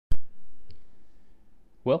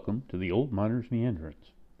Welcome to the Old Miner's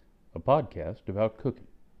Meanderings, a podcast about cooking,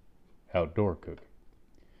 outdoor cooking.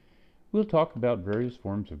 We'll talk about various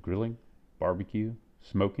forms of grilling, barbecue,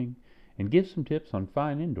 smoking, and give some tips on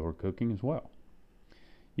fine indoor cooking as well.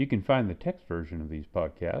 You can find the text version of these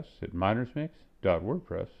podcasts at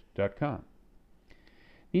minersmix.wordpress.com.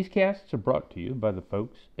 These casts are brought to you by the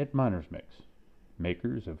folks at Miners Mix,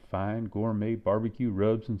 makers of fine gourmet barbecue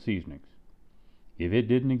rubs and seasonings. If it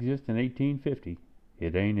didn't exist in 1850,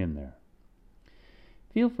 it ain't in there.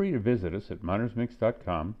 Feel free to visit us at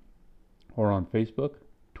minersmix.com or on Facebook,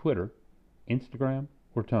 Twitter, Instagram,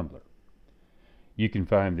 or Tumblr. You can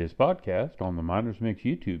find this podcast on the Miners Mix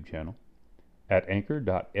YouTube channel at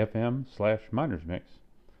anchor.fm/minersmix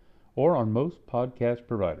or on most podcast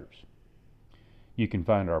providers. You can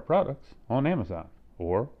find our products on Amazon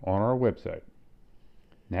or on our website.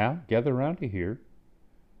 Now, gather around to hear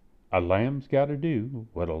A Lamb's Gotta Do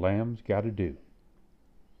What a Lamb's Gotta Do.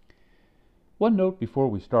 One note before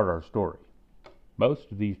we start our story.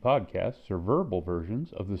 Most of these podcasts are verbal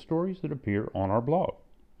versions of the stories that appear on our blog.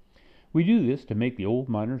 We do this to make the Old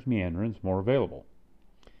Miner's Meanderings more available.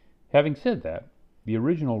 Having said that, the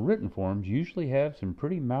original written forms usually have some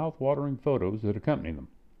pretty mouth-watering photos that accompany them.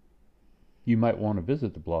 You might want to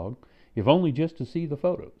visit the blog, if only just to see the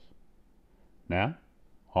photos. Now,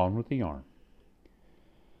 on with the yarn.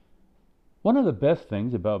 One of the best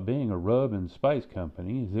things about being a rub and spice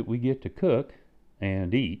company is that we get to cook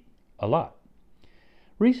and eat a lot.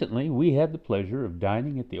 Recently, we had the pleasure of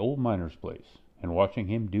dining at the old miner's place and watching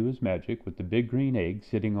him do his magic with the big green egg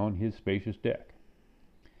sitting on his spacious deck.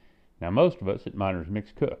 Now, most of us at Miners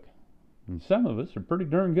Mix cook, and some of us are pretty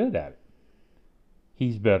darn good at it.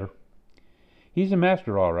 He's better. He's a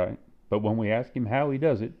master, all right, but when we ask him how he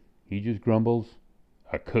does it, he just grumbles,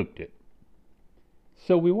 "I cooked it."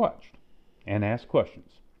 So we watched and asked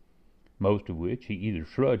questions, most of which he either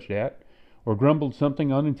shrugged at or grumbled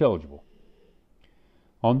something unintelligible.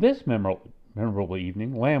 On this memorable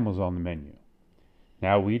evening, lamb was on the menu.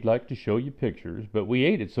 Now, we'd like to show you pictures, but we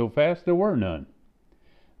ate it so fast there were none.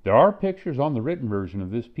 There are pictures on the written version of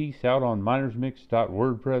this piece out on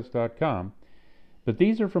minersmix.wordpress.com, but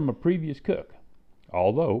these are from a previous cook.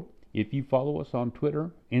 Although, if you follow us on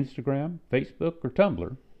Twitter, Instagram, Facebook, or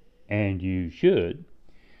Tumblr, and you should,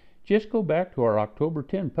 just go back to our October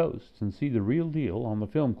 10 posts and see the real deal on the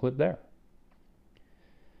film clip there.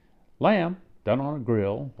 Lamb, done on a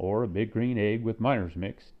grill or a big green egg with Miners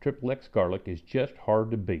Mix XXX garlic is just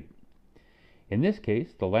hard to beat. In this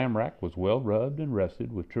case, the lamb rack was well rubbed and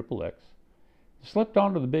rested with XXX, slipped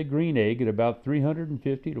onto the big green egg at about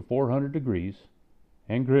 350 to 400 degrees,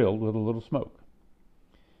 and grilled with a little smoke.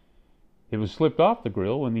 It was slipped off the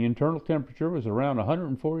grill when the internal temperature was around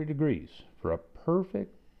 140 degrees for a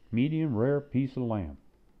perfect medium rare piece of lamb.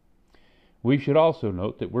 We should also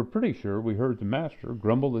note that we're pretty sure we heard the master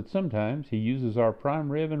grumble that sometimes he uses our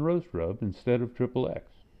prime rib and roast rub instead of XXX.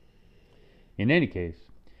 In any case,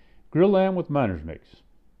 grill lamb with Miners Mix.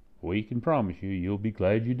 We can promise you you'll be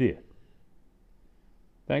glad you did.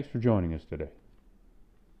 Thanks for joining us today.